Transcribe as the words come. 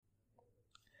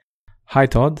Hi,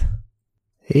 Todd.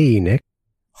 Hey, Nick.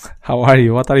 How are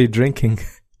you? What are you drinking?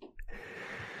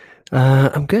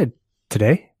 I'm good.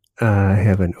 Today, I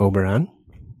have an Oberon.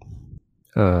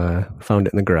 Found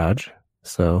it in the garage,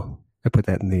 so I put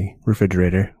that in the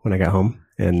refrigerator when I got home,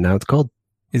 and now it's cold.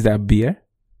 Is that beer?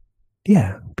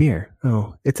 Yeah, beer.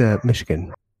 Oh, it's a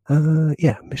Michigan.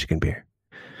 Yeah, Michigan beer.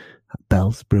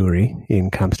 Bell's Brewery in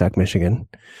Comstock, Michigan.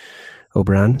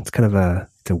 Oberon. It's kind of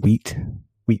it's a wheat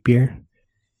beer.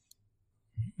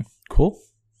 Cool.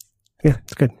 Yeah,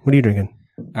 it's good. What are you drinking?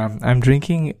 I'm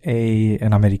drinking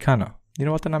an Americano. You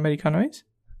know what an Americano is?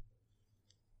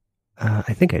 I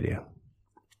think I do.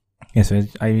 Yes,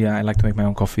 I like to make my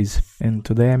own coffees. And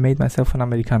today I made myself an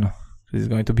Americano. It's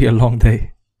going to be a long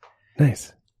day.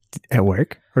 Nice. At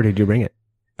work, or did you bring it?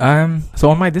 So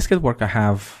on my desk at work, I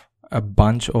have a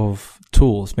bunch of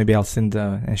tools. Maybe I'll send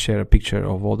and share a picture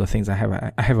of all the things I have.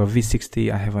 I have a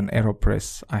V60. I have an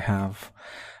AeroPress. I have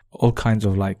all kinds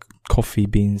of like coffee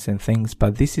beans and things.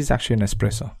 But this is actually an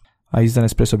espresso. I used an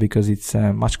espresso because it's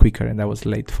much quicker, and I was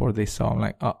late for this. So I'm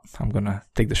like, I'm going to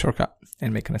take the shortcut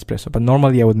and make an espresso. But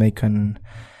normally I would make an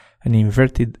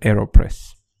inverted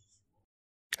AeroPress.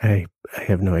 I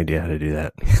have no idea how to do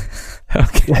that.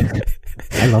 Okay.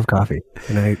 I love coffee,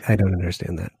 and I don't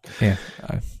understand that. Yeah.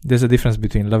 There's a difference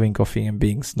between loving coffee and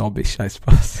being snobbish, I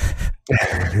suppose.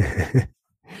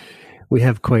 We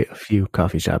have quite a few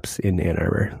coffee shops in Ann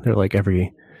Arbor. They're like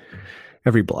every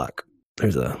block.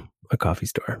 There's a coffee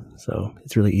store, so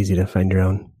it's really easy to find your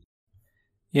own.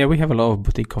 Yeah, we have a lot of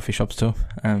boutique coffee shops too.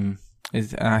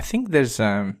 I think there's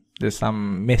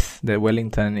some myth that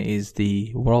Wellington is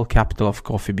the world capital of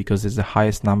coffee because there's the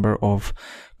highest number of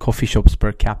coffee shops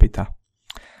per capita.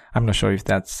 I'm not sure if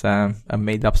that's a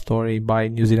made-up story by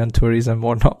New Zealand tourism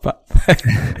or not, but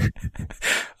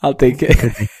I'll take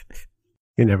it.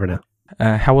 You never know.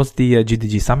 How was the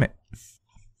GDG Summit?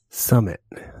 Summit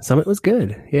was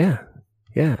good. Yeah.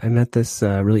 I met this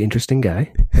really interesting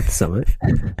guy at the summit.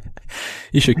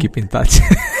 You should keep in touch.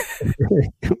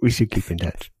 We should keep in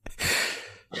touch.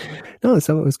 No, the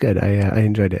summit was good. I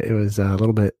enjoyed it. It was a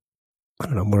little bit, I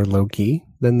don't know, more low key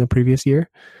than the previous year.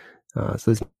 So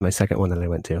this is my second one that I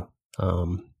went to.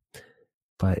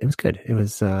 But it was good. It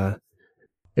was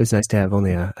nice to have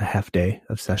only a half day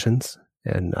of sessions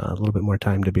and a little bit more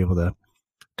time to be able to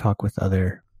talk with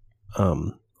other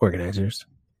organizers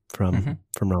from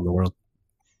around the world.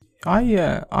 I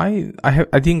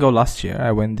didn't go last year.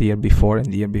 I went the year before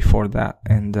and the year before that,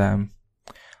 and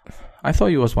I thought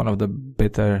it was one of the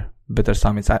better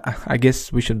summits. I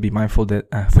guess we should be mindful that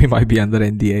we might be under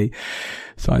NDA,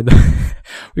 so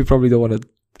we probably don't want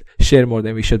to share more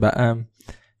than we should. But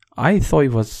I thought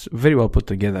it was very well put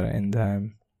together,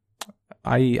 and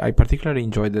I particularly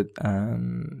enjoyed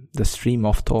the stream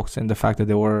of talks and the fact that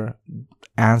there were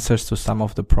answers to some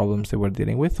of the problems that we're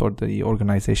dealing with or the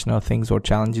organizational things or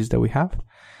challenges that we have.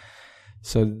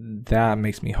 So that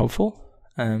makes me hopeful.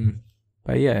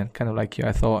 But yeah, kind of like you,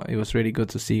 I thought it was really good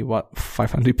to see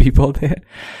 500 people there.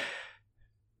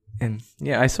 And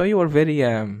yeah, I saw you were very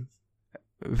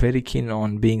very keen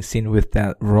on being seen with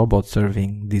that robot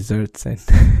serving desserts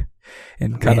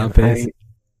and canapes.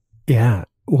 Yeah.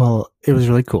 Well, it was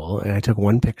really cool, and I took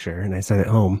one picture and I sent it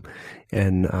home,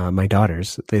 and my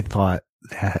daughters, they thought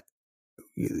that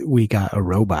we got a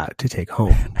robot to take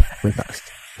home with us.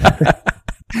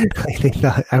 They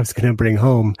thought I was going to bring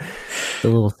home the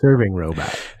little serving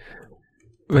robot.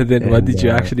 But then what did you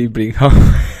actually bring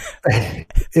home?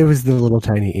 It was the little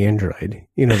tiny Android,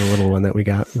 the little one that we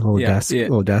got, the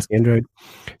little desk Android.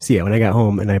 So yeah, when I got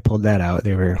home and I pulled that out,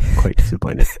 they were quite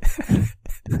disappointed.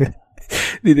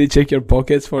 Did they check your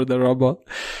pockets for the robot?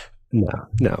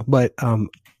 No. But I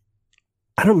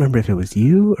don't remember if it was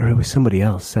you or it was somebody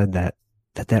else said that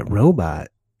robot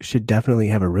should definitely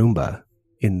have a Roomba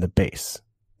in the base.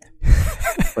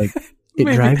 Like it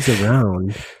drives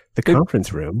around the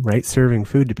conference room, right, serving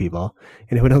food to people,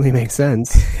 and it would only make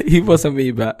sense. It wasn't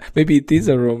me, but maybe it is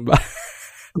a Roomba.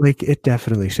 Like it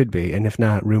definitely should be, and if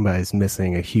not, Roomba is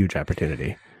missing a huge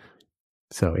opportunity.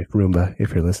 So if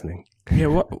you're listening. Yeah,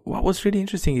 what was really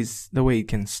interesting is the way it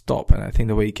can stop, and I think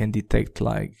the way it can detect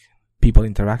like people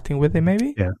interacting with it.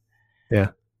 Maybe. Yeah.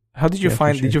 How did you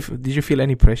find? Sure. Did you feel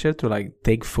any pressure to like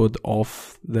take food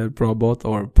off the robot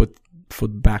or put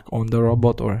food back on the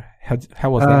robot, or how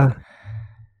was that?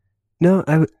 No,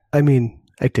 I mean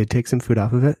I did take some food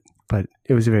off of it, but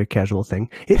it was a very casual thing.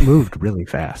 It moved really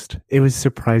fast. It was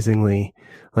surprisingly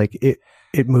like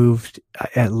it moved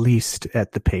at least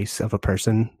at the pace of a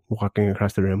person walking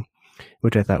across the room,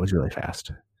 which I thought was really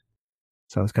fast.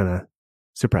 So I was kind of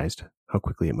surprised how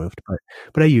quickly it moved.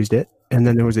 But I used it. And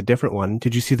then there was a different one.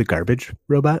 Did you see the garbage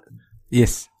robot?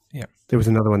 Yes. Yeah. There was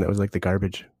another one that was like the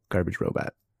garbage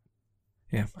robot.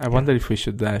 Yeah. I wonder if we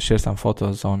should share some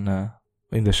photos on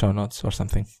in the show notes or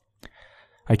something.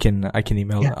 I can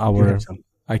email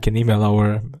I can email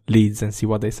our leads and see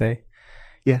what they say.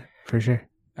 Yeah, for sure.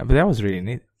 But that was really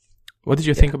neat. What did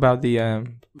you think about the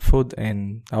food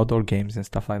and outdoor games and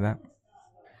stuff like that?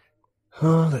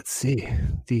 Oh, let's see.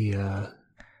 The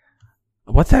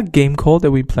what's that game called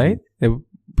that we played? That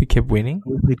we kept winning.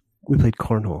 We played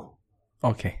cornhole.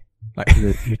 Okay, like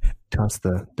you toss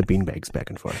the beanbags back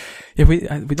and forth. Yeah,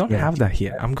 we don't have that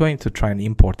here. I'm going to try and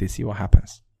import it, see what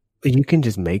happens. You can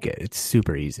just make it. It's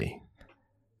super easy.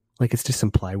 Like it's just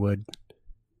some plywood,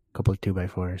 a couple of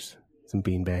 2x4s, some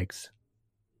beanbags.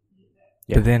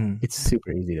 Yeah, but then it's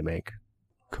super easy to make.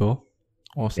 Cool,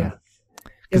 awesome. Yeah,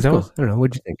 it's cool. I don't know.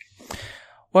 What'd you think?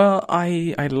 Well,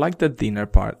 I liked the dinner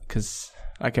part because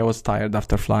like I was tired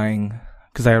after flying.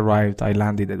 Because I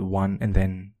landed at 1 and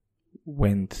then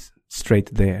went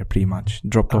straight there pretty much.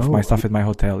 Dropped off my stuff at my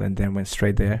hotel and then went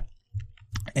straight there.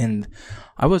 And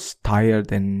I was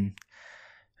tired and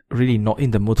really not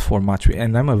in the mood for much.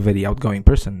 And I'm a very outgoing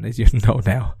person, as you know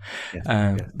now.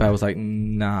 Yes. But I was like,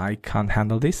 nah, I can't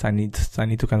handle this. I need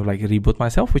to kind of like reboot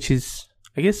myself, which is,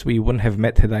 I guess we wouldn't have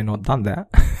met had I not done that.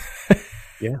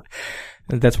 Yeah.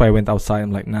 And that's why I went outside.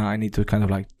 I'm like, nah, I need to kind of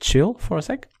like chill for a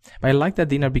sec. But I liked that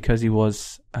dinner because it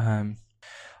was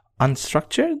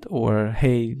unstructured, or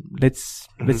hey, let's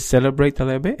celebrate a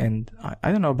little bit. And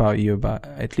I don't know about you, but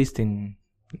at least in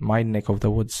my neck of the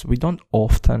woods, we don't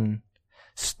often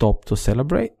stop to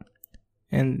celebrate.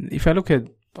 And if I look at,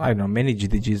 I don't know, many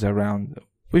GDGs around,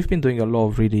 we've been doing a lot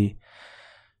of really,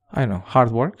 I don't know,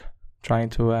 hard work trying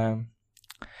to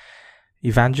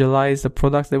evangelize the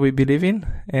products that we believe in.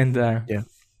 And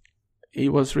it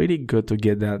was really good to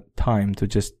get that time to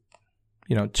just,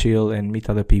 chill and meet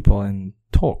other people and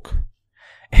talk.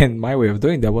 And my way of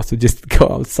doing that was to just go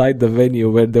outside the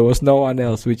venue where there was no one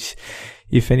else, which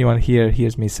if anyone here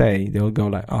hears me say, they'll go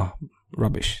like, oh,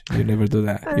 rubbish. You never do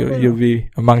that. You'll be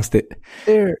amongst it.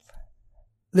 There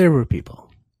were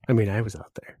people. I mean, I was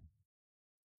out there.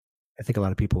 I think a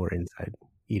lot of people were inside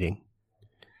eating.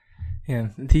 Yeah,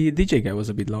 the DJ guy was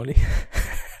a bit lonely.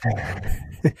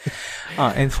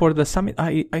 And for the summit,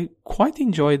 I quite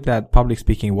enjoyed that public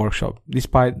speaking workshop,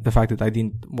 despite the fact that I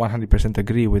didn't 100%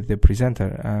 agree with the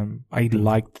presenter. I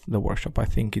liked the workshop. I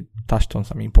think it touched on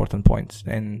some important points.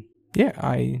 And yeah,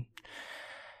 I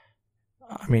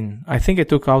mean, I think I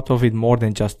took out of it more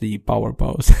than just the power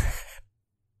pose.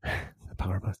 The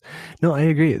power pose. No, I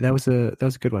agree. That was a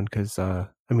good one because, I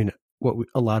mean,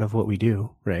 a lot of what we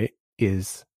do, right,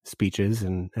 is speeches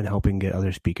and helping get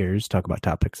other speakers talk about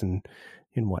topics and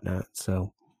whatnot.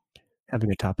 So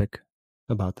having a topic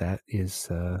about that is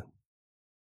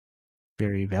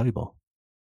very valuable.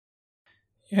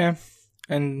 Yeah,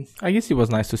 and I guess it was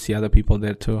nice to see other people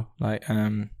there too. Like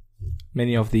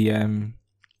many of the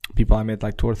people I met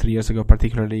like 2 or 3 years ago,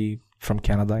 particularly from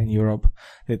Canada and Europe,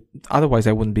 that otherwise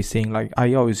I wouldn't be seeing. Like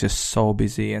I always just so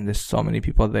busy and there's so many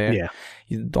people there. Yeah.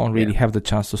 You don't really have the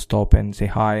chance to stop and say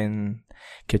hi and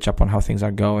catch up on how things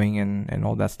are going and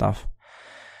all that stuff.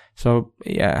 So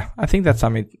yeah, I think that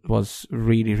summit was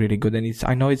really, really good. And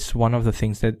I know it's one of the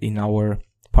things that in our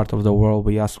part of the world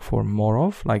we ask for more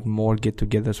of, like more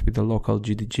get-togethers with the local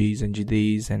GDGs and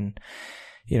GDs and,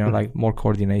 like more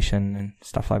coordination and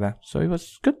stuff like that. So it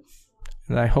was good.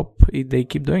 And I hope they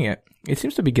keep doing it. It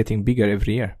seems to be getting bigger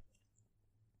every year.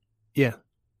 Yeah.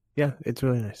 Yeah, it's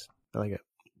really nice. I like it.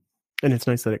 And it's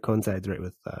nice that it coincides right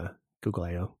with Google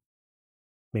I.O.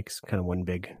 Makes kind of one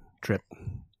big trip,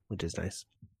 which is nice.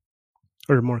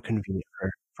 Or more convenient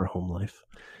for home life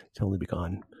to only be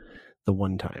gone the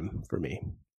one time for me.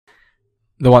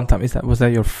 The one time, was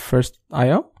that your first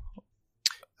I.O.?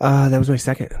 That was my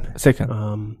second.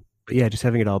 But yeah, just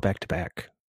having it all back to back,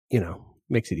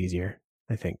 makes it easier,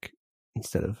 I think,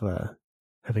 instead of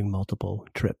having multiple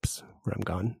trips where I'm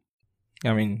gone.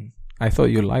 I mean, I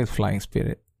thought you liked Flying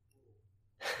Spirit.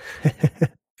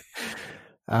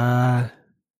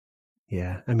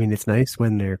 Yeah. I mean, it's nice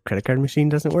when their credit card machine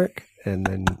doesn't work and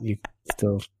then you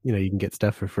still, you can get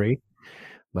stuff for free.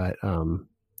 But,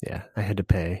 yeah, I had to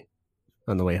pay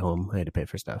on the way home. I had to pay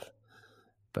for stuff.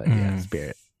 But yeah,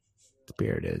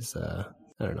 Spirit is, I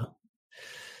don't know.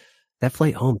 That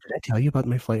flight home, did I tell you about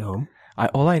my flight home?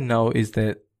 All I know is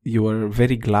that you were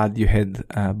very glad you had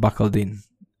buckled in.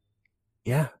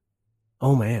 Yeah.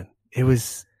 Oh man. It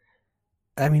was,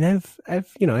 I mean, I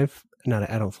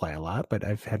don't fly a lot, but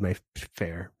I've had my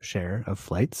fair share of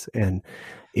flights, and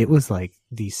it was like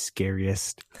the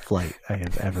scariest flight I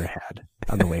have ever had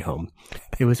on the way home.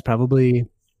 It was probably,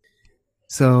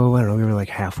 So I don't know. We were like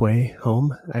halfway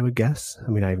home, I would guess.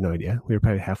 I mean, I have no idea. We were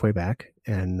probably halfway back,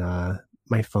 and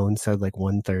my phone said like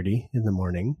 1:30 in the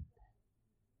morning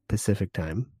Pacific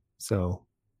time. So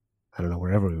I don't know,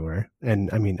 wherever we were. And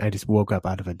I mean, I just woke up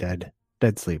out of a dead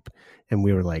sleep, and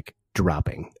we were like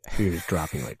dropping. We were just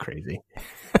dropping like crazy,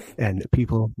 and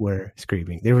people were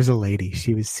screaming. There was a lady;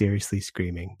 she was seriously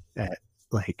screaming at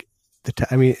like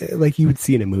I mean, like you would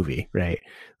see in a movie, right?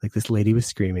 Like this lady was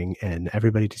screaming, and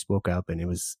everybody just woke up, and it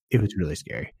was really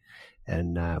scary.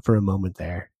 And for a moment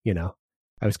there,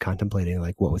 I was contemplating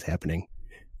like what was happening,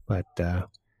 but I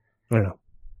don't know.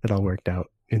 It all worked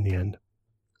out in the end.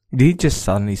 Did it just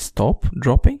suddenly stop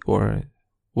dropping, or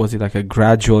was it like a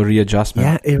gradual readjustment?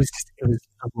 Yeah, it was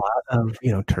a lot of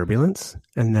turbulence,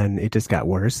 and then it just got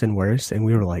worse and worse, and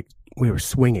we were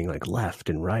swinging like left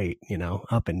and right,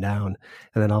 up and down,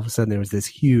 and then all of a sudden there was this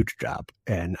huge drop,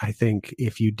 and I think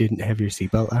if you didn't have your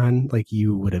seatbelt on, like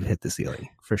you would have hit the ceiling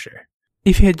for sure.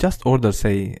 If you had just ordered,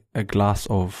 say, a glass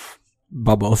of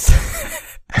bubbles,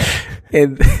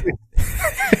 and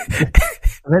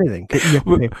anything, you have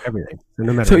to pay for everything. So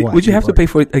no matter so what, would you have to pay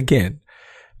for it again?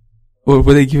 Or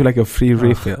would they give you like a free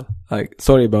refill? Like,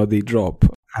 sorry about the drop.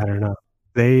 I don't know.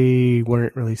 They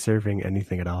weren't really serving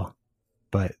anything at all,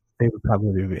 but they would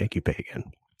probably make you pay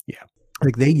again. Yeah.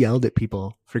 Like they yelled at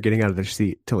people for getting out of their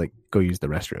seat to like go use the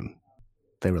restroom.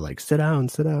 They were like, sit down,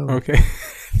 sit down. Okay.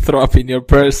 Throw up in your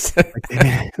purse. Like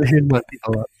they didn't want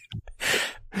people up.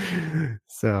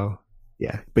 So,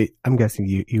 yeah. But I'm guessing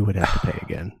you would have to pay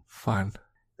again. Fine.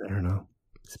 I don't know.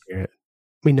 Spirit.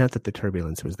 I mean, not that the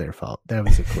turbulence was their fault. That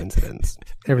was a coincidence.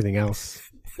 Everything else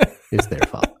is their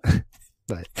fault.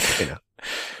 But,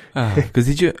 Because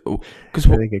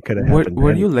I think it could have happened.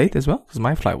 Were you late as well? Because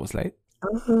my flight was late.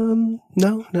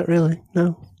 No, not really.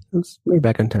 No, it was way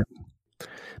back on time.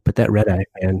 But that red eye,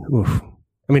 man, oof.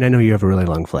 I mean, I know you have a really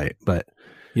long flight, but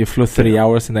you flew 3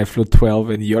 hours and I flew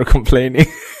 12, and you're complaining.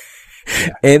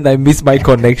 Yeah. And I missed my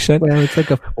connection. Well, it's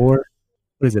like a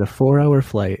 4-hour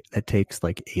flight that takes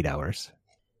like 8 hours,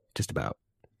 just about,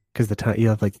 because the time you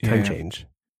have like the time change.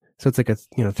 So it's like a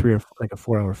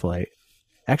 4-hour flight.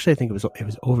 Actually, I think it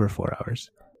was over 4 hours,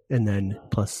 and then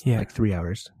plus like 3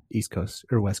 hours East Coast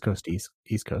or West Coast,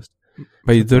 East Coast.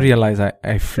 But you do realize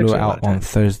I flew out on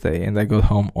Thursday and I got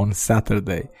home on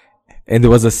Saturday, and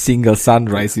there was a single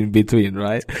sunrise in between,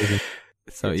 right?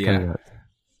 So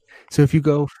So if you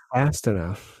go fast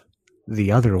enough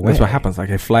the other way, that's what happens.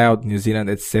 Like I fly out New Zealand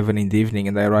at 7 in the evening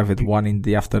and I arrive at 1 in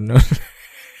the afternoon.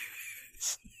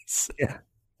 Yeah.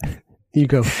 You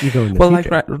go in the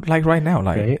future. like right now,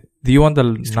 like, right? Do you want the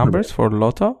numbers for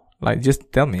Lotto? Like,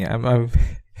 just tell me.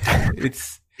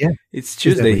 It's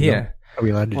Tuesday here. Are we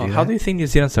allowed to do that? How do you think New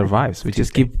Zealand survives? We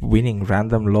just keep winning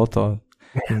random Lotto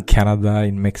in Canada,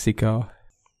 in Mexico.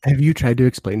 Have you tried to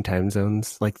explain time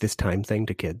zones, like this time thing,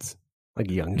 to kids, like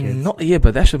young kids? Not yet,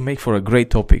 but that should make for a great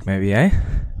topic, maybe, eh?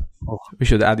 Oh. We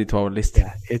should add it to our list.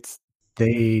 Yeah,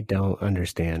 they don't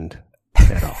understand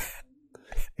at all.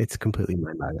 It's completely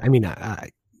mind-boggling. I mean,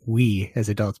 we as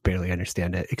adults barely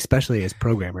understand it, especially as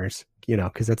programmers,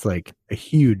 because that's like a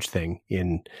huge thing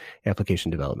in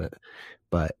application development.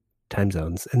 But time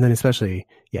zones, and then especially,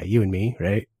 you and me,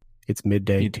 right? It's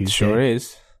midday Tuesday. It sure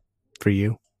is. For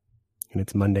you. And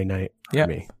it's Monday night for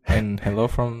me. And hello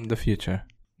from the future.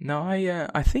 No,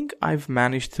 I think I've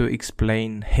managed to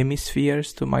explain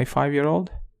hemispheres to my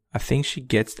 5-year-old. I think she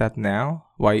gets that now.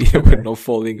 Why we're not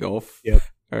falling off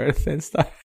Earth and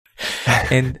stuff.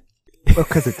 And well,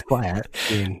 because it's flat.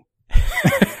 I mean,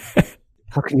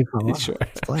 how can you fall off? Sure.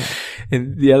 It's flat.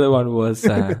 And the other one was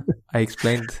I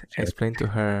explained to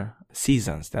her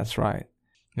seasons. That's right.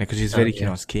 Because she's very keen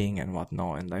on skiing and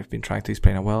whatnot. And I've been trying to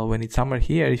explain, well, when it's summer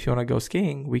here, if you want to go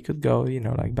skiing, we could go,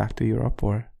 like back to Europe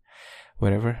or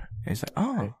wherever. And it's like,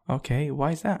 oh, okay,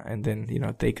 why is that? And then,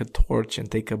 take a torch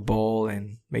and take a ball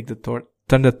and make the torch,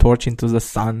 turn the torch into the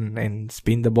sun and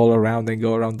spin the ball around and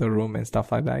go around the room and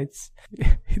stuff like that.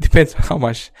 It depends on how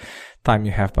much time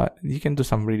you have, but you can do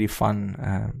some really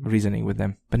fun reasoning with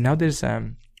them. But now there's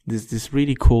this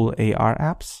really cool AR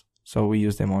apps. So we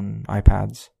use them on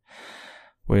iPads,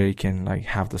 where you can like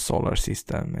have the solar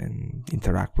system and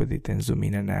interact with it and zoom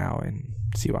in and out and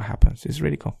see what happens. It's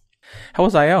really cool. How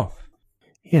was I.O.?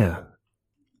 Yeah.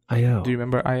 I.O. Do you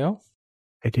remember I.O.?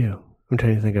 I do. I'm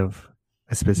trying to think of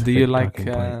a specific. Do you like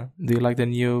the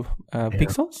new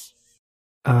Pixels?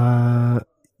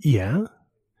 Yeah.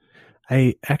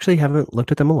 I actually haven't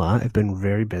looked at them a lot. I've been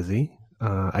very busy.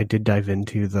 I did dive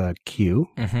into the Q,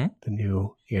 the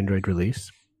new Android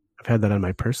release. I've had that on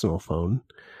my personal phone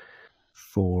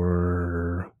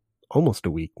for almost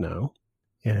a week now,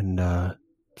 and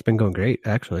it's been going great.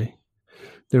 Actually,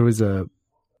 there was a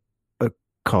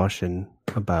caution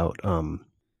about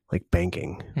like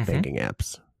banking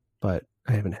apps, but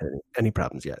I haven't had any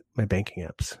problems yet. My banking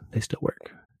apps, they still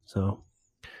work. So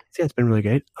yeah, it's been really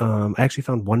great. I actually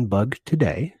found one bug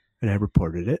today, and I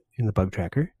reported it in the bug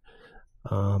tracker.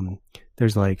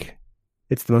 There's like,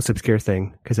 it's the most obscure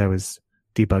thing because I was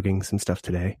debugging some stuff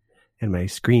today, and my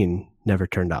screen never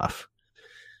turned off.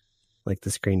 Like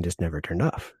the screen just never turned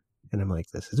off, and I'm like,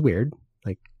 this is weird.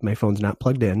 Like my phone's not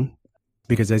plugged in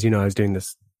because, as you know, I was doing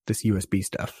this USB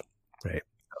stuff, right?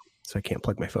 So I can't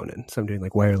plug my phone in. So I'm doing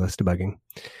like wireless debugging,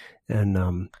 and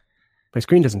my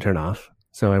screen doesn't turn off.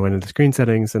 So I went into screen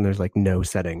settings, and there's like no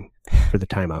setting for the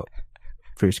timeout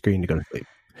for your screen to go to sleep.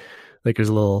 Like there's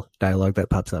a little dialogue that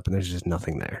pops up, and there's just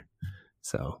nothing there.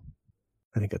 So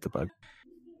I think that's a bug.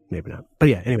 Maybe not. But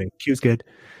yeah, anyway, Q's good.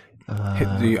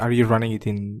 Are you running it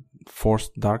in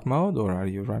forced dark mode, or are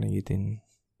you running it in...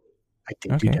 I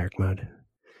did do dark mode.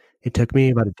 It took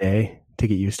me about a day to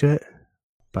get used to it,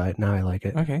 but now I like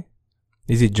it. Okay.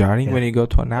 Is it jarring when you go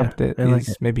to an app that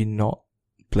is maybe not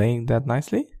playing that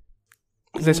nicely?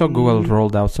 Because I saw Google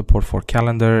rolled out support for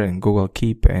Calendar and Google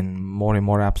Keep and more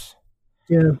apps.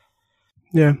 Yeah,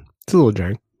 it's a little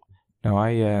jarring. No,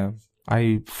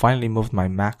 I finally moved my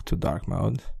Mac to dark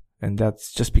mode, and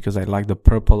that's just because I like the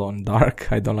purple on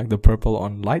dark. I don't like the purple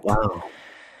on light. Wow.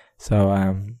 So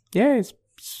yeah, it's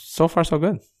so far so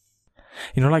good.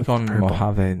 You know, like on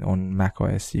Mojave on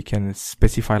macOS, you can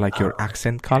specify like your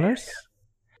accent colors.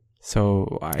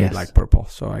 So I like purple.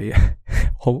 So I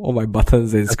all my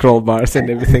buttons and scroll bars and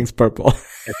everything's purple.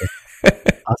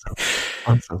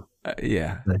 Awesome.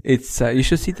 Yeah, it's you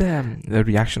should see the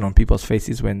reaction on people's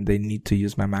faces when they need to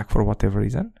use my Mac for whatever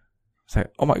reason. It's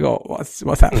like, oh my god,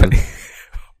 what's happening?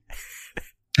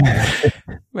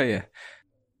 But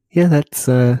yeah, that's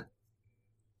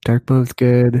dark mode's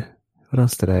good. What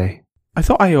else did I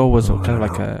thought I.O. was kind of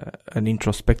like an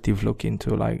introspective look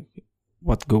into like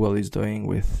what Google is doing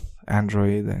with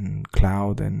Android and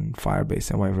cloud and Firebase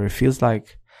and whatever. It feels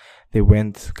like they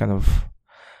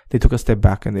took a step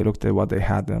back and they looked at what they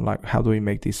had and like, how do we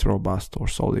make this robust or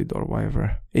solid or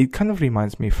whatever. It kind of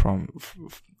reminds me from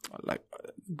like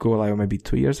Google I.O. maybe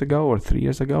 2 years ago or 3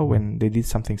 years ago when they did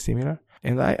something similar.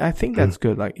 And I think that's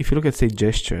good. Like if you look at, say,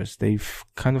 gestures, they've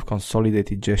kind of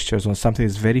consolidated gestures on something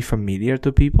that's very familiar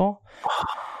to people.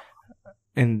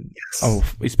 And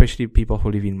especially people who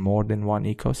live in more than one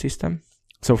ecosystem.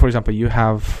 So for example, you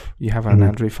have an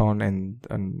Android phone and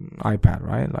an iPad,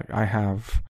 right? Like I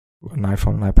have an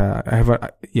iPhone, an iPad. I have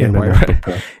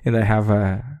whatever. And I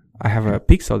have a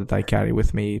Pixel that I carry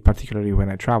with me, particularly when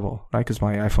I travel, right? Because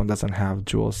my iPhone doesn't have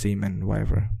dual SIM and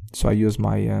whatever. So I use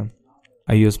my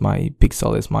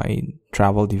Pixel as my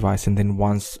travel device, and then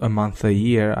once a month, a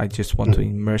year, I just want to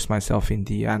immerse myself in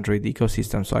the Android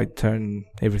ecosystem. So I turn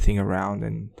everything around,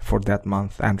 and for that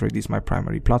month, Android is my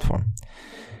primary platform.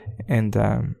 And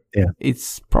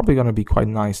it's probably going to be quite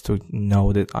nice to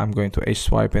know that I'm going to edge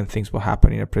swipe and things will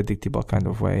happen in a predictable kind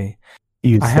of way.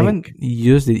 I haven't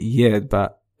used it yet,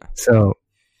 but... So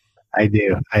I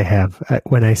do. I have.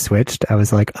 When I switched, I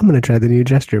was like, I'm going to try the new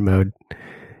gesture mode.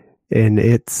 And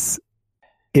if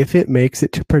it makes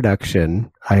it to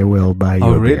production, I will buy you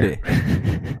a beer.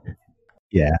 Really?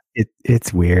 Yeah,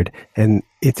 it's weird, and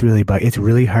it's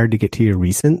really hard to get to your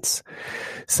recents.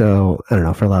 So I don't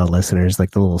know, for a lot of listeners,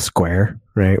 like the little square,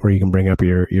 right, where you can bring up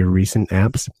your recent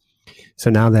apps. So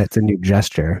now that's a new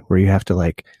gesture where you have to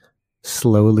like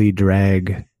slowly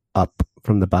drag up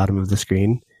from the bottom of the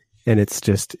screen, and it's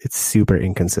super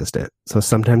inconsistent. So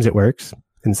sometimes it works,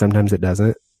 and sometimes it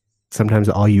doesn't. Sometimes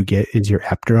all you get is your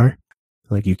app drawer.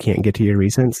 Like you can't get to your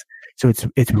recents. So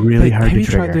it's really hard to trigger. Have you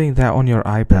tried doing that on your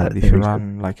iPad if you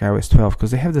run like iOS 12?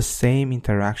 Because they have the same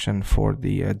interaction for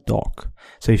the dock.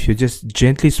 So if you just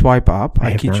gently swipe up,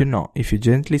 I kid you not, if you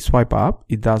gently swipe up,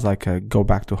 it does like a go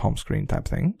back to home screen type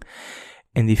thing.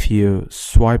 And if you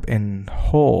swipe and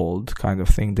hold kind of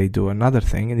thing, they do another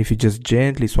thing. And if you just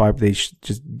gently swipe, they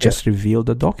just reveal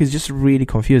the dock. It's just really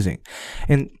confusing.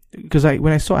 And because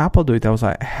when I saw Apple do it, I was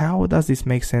like, how does this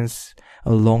make sense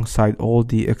alongside all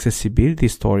the accessibility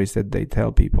stories that they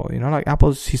tell people? You know, like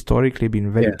Apple's historically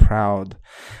been very proud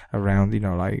around, you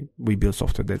know, like we build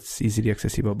software that's easily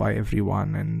accessible by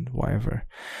everyone and whatever.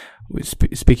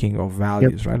 Speaking of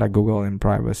values, right? Like Google and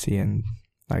privacy and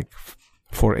like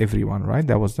for everyone, right?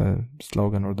 That was the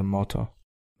slogan or the motto.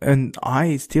 And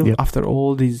I still, after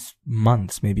all these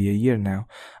months, maybe a year now,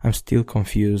 I'm still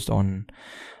confused on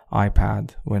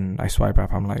iPad. When I swipe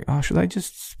up, I'm like, should I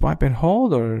just swipe and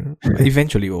hold, or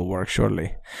eventually it will work,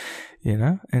 surely, you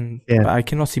know? And I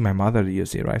cannot see my mother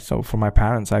use it, right? So for my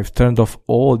parents, I've turned off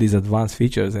all these advanced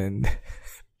features and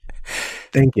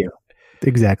thank you.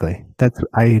 exactly.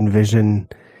 I envision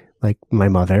like my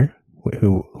mother,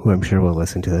 who I'm sure will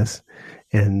listen to this,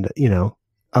 and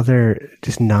other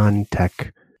just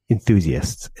non-tech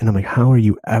enthusiasts, and I'm like, how are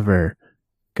you ever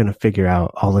going to figure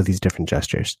out all of these different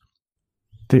gestures?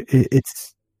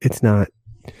 It's not.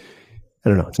 I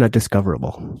don't know. It's not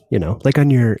discoverable. Like on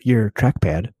your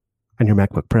trackpad on your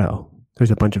MacBook Pro,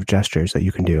 there's a bunch of gestures that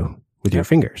you can do with your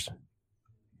fingers,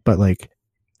 but like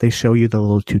they show you the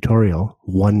little tutorial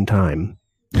one time,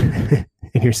 and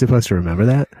you're supposed to remember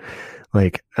that.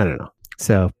 Like, I don't know.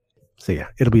 So yeah,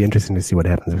 it'll be interesting to see what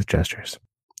happens with gestures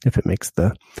if it makes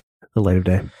the light of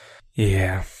day.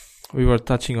 Yeah, we were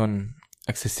touching on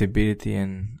accessibility,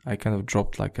 and I kind of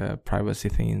dropped like a privacy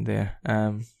thing in there.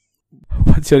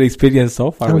 What's your experience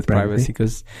so far with privacy?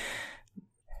 Because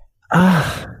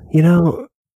I don't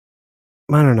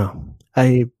know.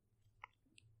 I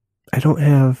don't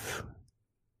have.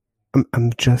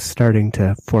 I'm just starting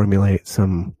to formulate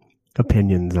some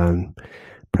opinions on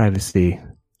privacy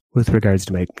with regards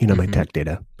to my my tech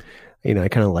data. I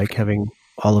kind of like having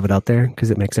all of it out there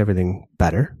because it makes everything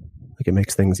better. Like it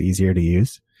makes things easier to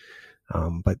use.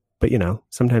 But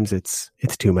sometimes it's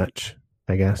too much,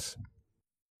 I guess.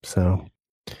 So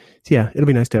yeah, it'll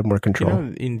be nice to have more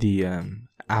control. In the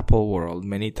Apple world,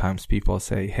 many times people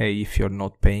say, hey, if you're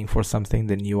not paying for something,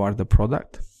 then you are the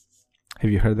product.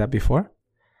 Have you heard that before?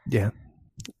 Yeah.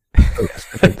 Oh, yes,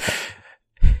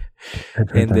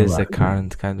 and there's a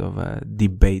current kind of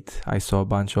debate. I saw a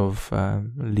bunch of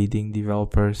leading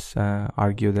developers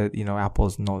argue that,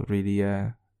 Apple's not really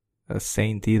a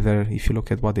saint either. If you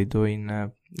look at what they do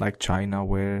in like China,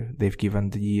 where they've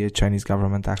given the Chinese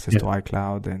government access to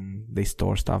iCloud and they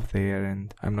store stuff there,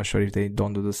 and I'm not sure if they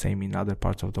don't do the same in other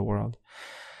parts of the world.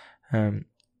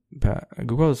 But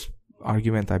Google's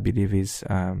argument, I believe, is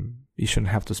you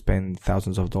shouldn't have to spend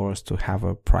thousands of dollars to have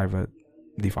a private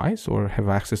device or have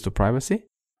access to privacy.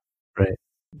 Right.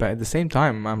 But at the same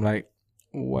time, I'm like,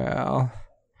 well,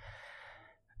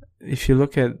 if you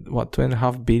look at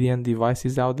 2.5 billion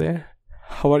devices out there,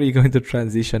 how are you going to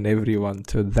transition everyone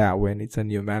to that when it's a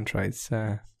new mantra? It's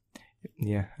I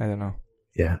don't know.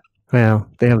 Yeah. Well,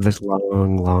 they have this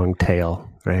long tail,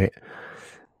 right?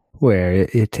 Where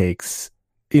it takes,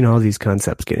 all these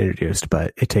concepts get introduced,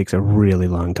 but it takes a really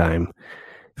long time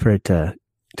for it to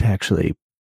actually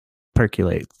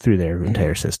percolate through their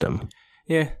entire system.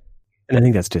 Yeah. And I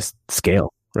think that's just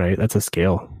scale, right? That's a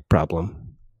scale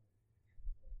problem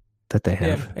that they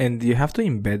have. Yeah, and you have to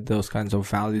embed those kinds of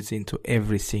values into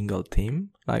every single team.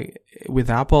 Like with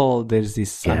Apple, there's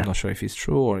this, I'm not sure if it's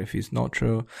true or if it's not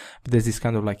true, but there's this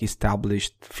kind of like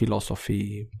established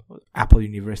philosophy, Apple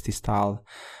University style,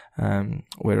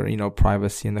 where,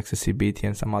 privacy and accessibility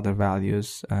and some other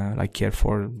values, like care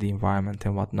for the environment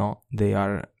and whatnot, they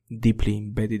are deeply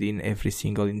embedded in every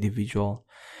single individual.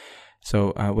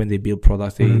 So when they build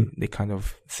products, they kind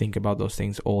of think about those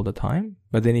things all the time.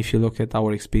 But then if you look at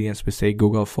our experience with, say,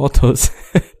 Google Photos,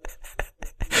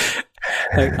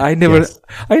 like I never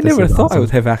thought I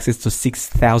would have access to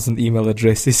 6,000 email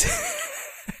addresses.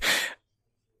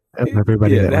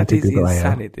 Everybody that is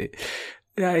insanity.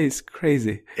 Yeah, it's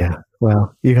crazy. Yeah.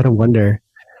 Well, you got to wonder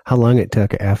how long it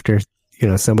took after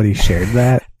somebody shared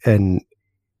that and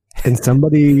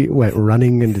somebody went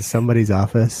running into somebody's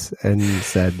office and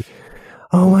said,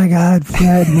 "Oh my God,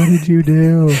 Fred, what did you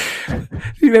do?"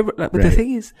 Remember, but the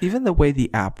thing is, even the way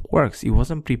the app works, it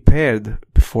wasn't prepared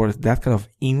for that kind of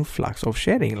influx of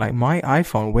sharing. Like my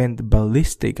iPhone went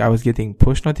ballistic. I was getting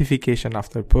push notification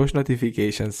after push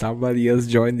notification. Somebody else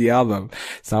joined the album.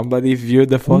 Somebody viewed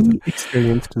the photo. We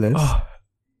experienced this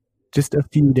just a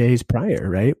few days prior,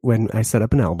 right? When I set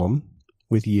up an album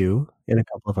with you and a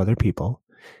couple of other people.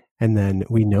 And then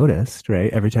we noticed,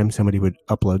 right, every time somebody would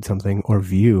upload something or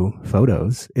view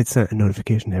photos, it sent a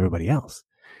notification to everybody else.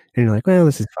 And you're like, well,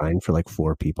 this is fine for like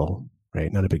 4 people,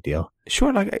 right? Not a big deal.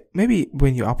 Sure, like maybe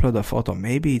when you upload a photo,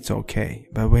 maybe it's okay.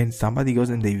 But when somebody goes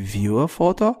and they view a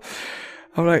photo,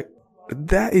 I'm like,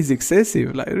 that is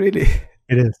excessive. Like, really?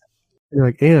 It is. You're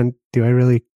like, and do I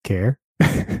really care?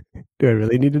 Do I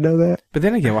really need to know that? But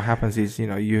then again, what happens is,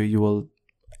 you will...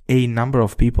 a number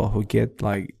of people who get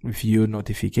like view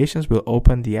notifications will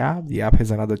open the app. The app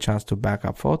has another chance to back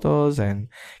up photos and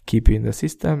keep you in the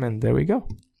system, and there we go.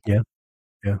 Yeah.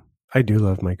 I do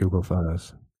love my Google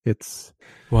Photos.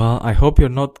 Well, I hope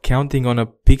you're not counting on a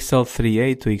Pixel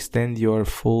 3a to extend your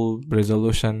full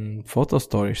resolution photo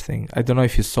storage thing. I don't know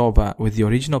if you saw, but with the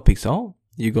original Pixel,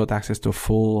 you got access to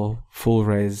full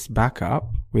res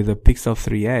backup. With the Pixel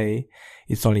 3a,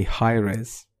 it's only high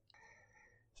res.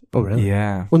 Oh, really?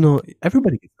 Yeah. Well, no,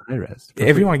 everybody gets high res.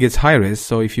 Everyone gets high res.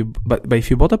 So but if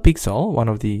you bought a Pixel, one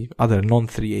of the other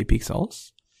non-3A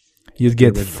Pixels, you'd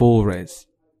get full res.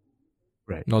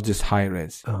 Right. Not just high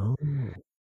res. Oh,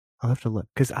 I'll have to look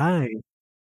because I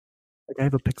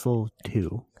have a Pixel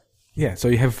 2. Yeah. So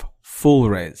you have full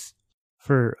res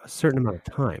for a certain amount of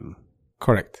time.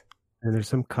 Correct. And there's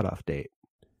some cutoff date.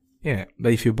 Yeah,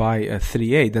 but if you buy a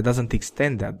 3A, that doesn't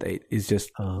extend that date. It's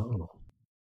just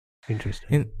interesting.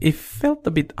 And it felt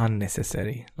a bit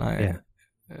unnecessary. Yeah.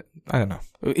 I don't know.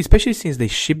 Especially since they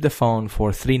shipped the phone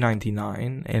for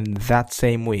 $399, and that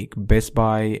same week, Best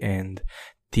Buy and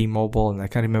T-Mobile, and I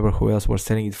can't remember who else, were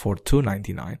selling it for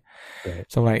 $299. Right.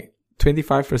 So like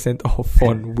 25% off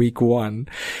on week one.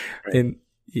 Right. And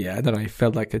yeah, I don't know. It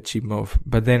felt like a cheap move.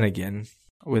 But then again,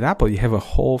 with Apple, you have a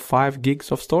whole 5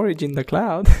 gigs of storage in the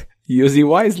cloud. Use it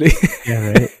wisely.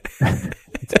 Yeah, right.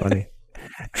 It's funny.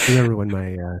 I remember when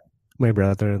my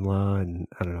brother-in-law and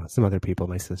I don't know, some other people,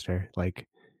 my sister, like,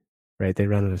 right, they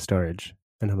run out of storage.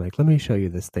 And I'm like, let me show you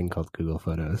this thing called Google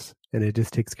Photos. And it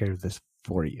just takes care of this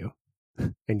for you.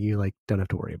 And you like don't have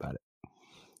to worry about it.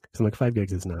 So I'm like, 5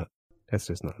 gigs that's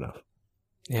just not enough.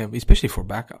 Yeah, especially for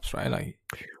backups, right? Like,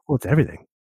 well, it's everything.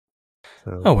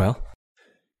 So, oh well.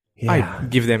 Yeah. I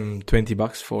give them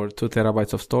 $20 for 2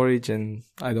 terabytes of storage, and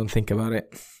I don't think about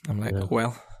it. I'm like,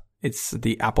 well, it's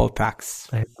the Apple tax.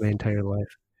 I have my entire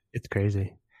life. It's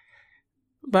crazy.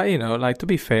 But like, to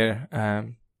be fair,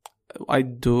 I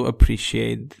do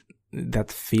appreciate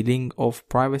that feeling of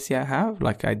privacy I have.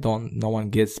 Like, no one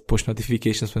gets push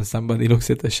notifications when somebody looks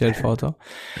at a shared photo.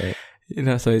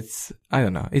 Right. So I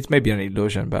don't know. It's maybe an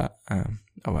illusion, but oh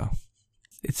well.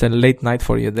 It's a late night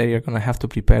for you there. You're gonna have to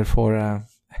prepare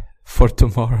for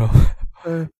tomorrow.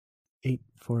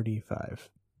 8:45.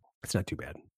 It's not too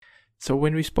bad. So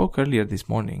when we spoke earlier this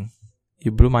morning,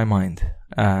 you blew my mind.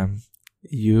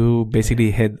 You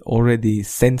basically had already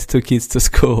sent 2 kids to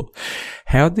school.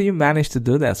 How do you manage to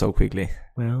do that so quickly?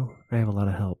 Well, I have a lot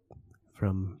of help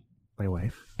from my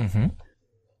wife. Mm-hmm.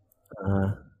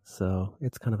 So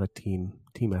it's kind of a team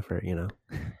effort,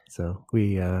 So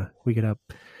we get up.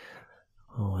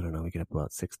 Oh, I don't know. We get up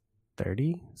about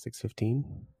 6:30,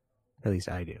 6:15. At least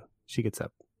I do. She gets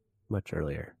up much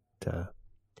earlier to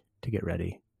get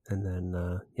ready, and then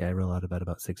I roll out of bed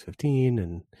about 6:15,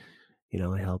 and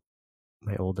I help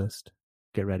my oldest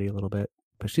get ready a little bit.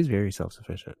 But she's very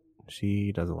self-sufficient.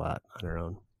 She does a lot on her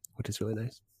own, which is really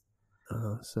nice.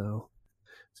 So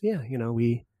yeah,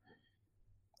 we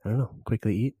I don't know,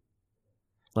 quickly eat.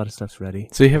 A lot of stuff's ready.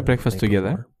 So you have breakfast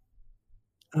together?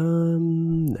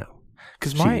 No.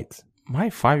 Because my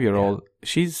 5-year-old,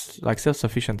 she's like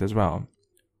self-sufficient as well.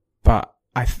 But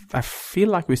I feel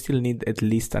like we still need at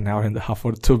least an hour and a half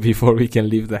or 2 before we can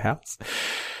leave the house.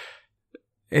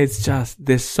 It's just,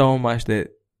 there's so much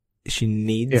that she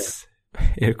needs,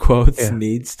 air quotes,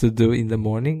 needs to do in the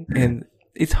morning. And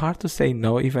it's hard to say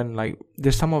no, even like,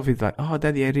 there's some of it like, oh,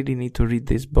 Daddy, I really need to read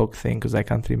this book thing because I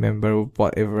can't remember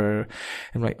whatever.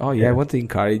 I'm like, oh yeah, I want to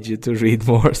encourage you to read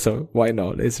more. So why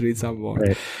not? Let's read some more.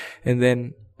 Right. And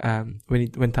then,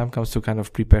 when time comes to kind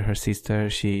of prepare her sister,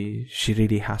 she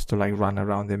really has to like run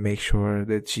around and make sure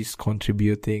that she's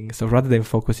contributing. So rather than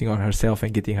focusing on herself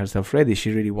and getting herself ready,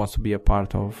 she really wants to be a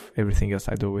part of everything else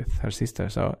I do with her sister.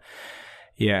 So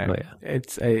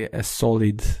it's a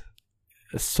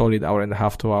solid hour and a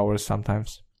half, 2 hours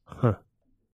sometimes. Huh.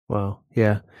 Wow.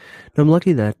 Yeah. No, I'm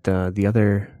lucky that the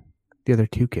other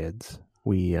 2 kids,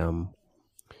 we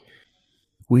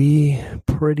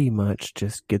pretty much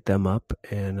just get them up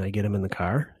and I get them in the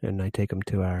car and I take them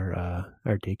to our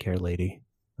daycare lady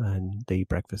and they eat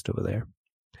breakfast over there.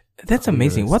 That's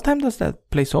amazing. What time does that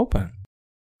place open?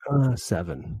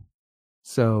 7.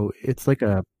 So it's like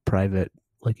a private,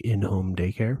 like in-home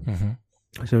daycare. Mm-hmm.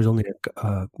 So there's only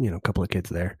a couple of kids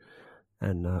there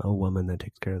and a woman that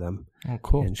takes care of them. Oh,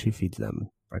 cool. And she feeds them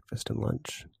breakfast and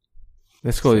lunch.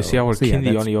 That's cool. You see, our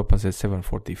kindy only opens at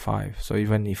 7:45. So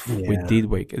even if we did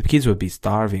wake, the kids would be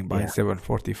starving by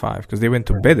 7:45 because they went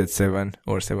to bed at 7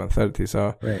 or 7:30.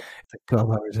 So it's like 12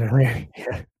 hours earlier.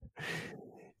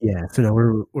 Yeah. So no,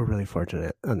 we're really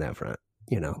fortunate on that front.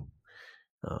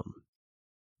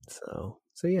 So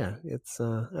yeah, it's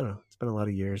I don't know. It's been a lot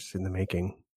of years in the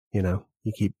making.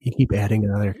 You keep adding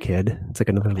another kid. It's like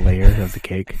another layer of the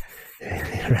cake,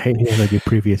 right? Like your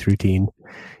previous routine.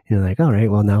 You're like, all right,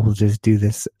 well now we'll just do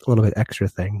this little bit extra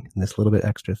thing and this little bit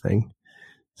extra thing.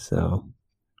 So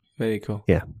very cool.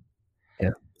 Yeah,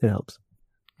 it helps.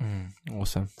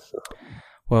 Awesome.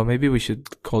 Well, maybe we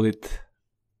should call it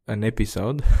an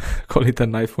episode. Call it a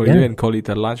night for you and call it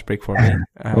a lunch break for me.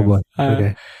 Oh boy.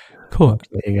 Okay. Cool.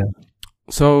 There you go.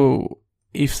 So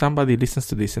if somebody listens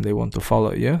to this and they want to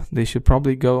follow you, they should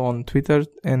probably go on Twitter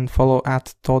and follow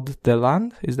at Todd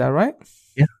Deland. Is that right?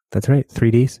 Yeah, that's right.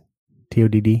 3Ds.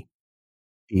 TODDELAND.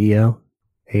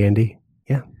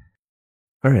 Yeah.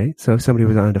 All right. So if somebody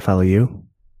was wanted to follow you,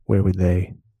 where would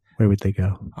they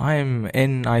go? I'm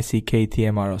NICK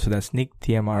TMRO, so that's Nick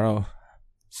TMRO.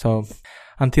 So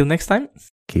until next time,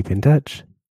 keep in touch.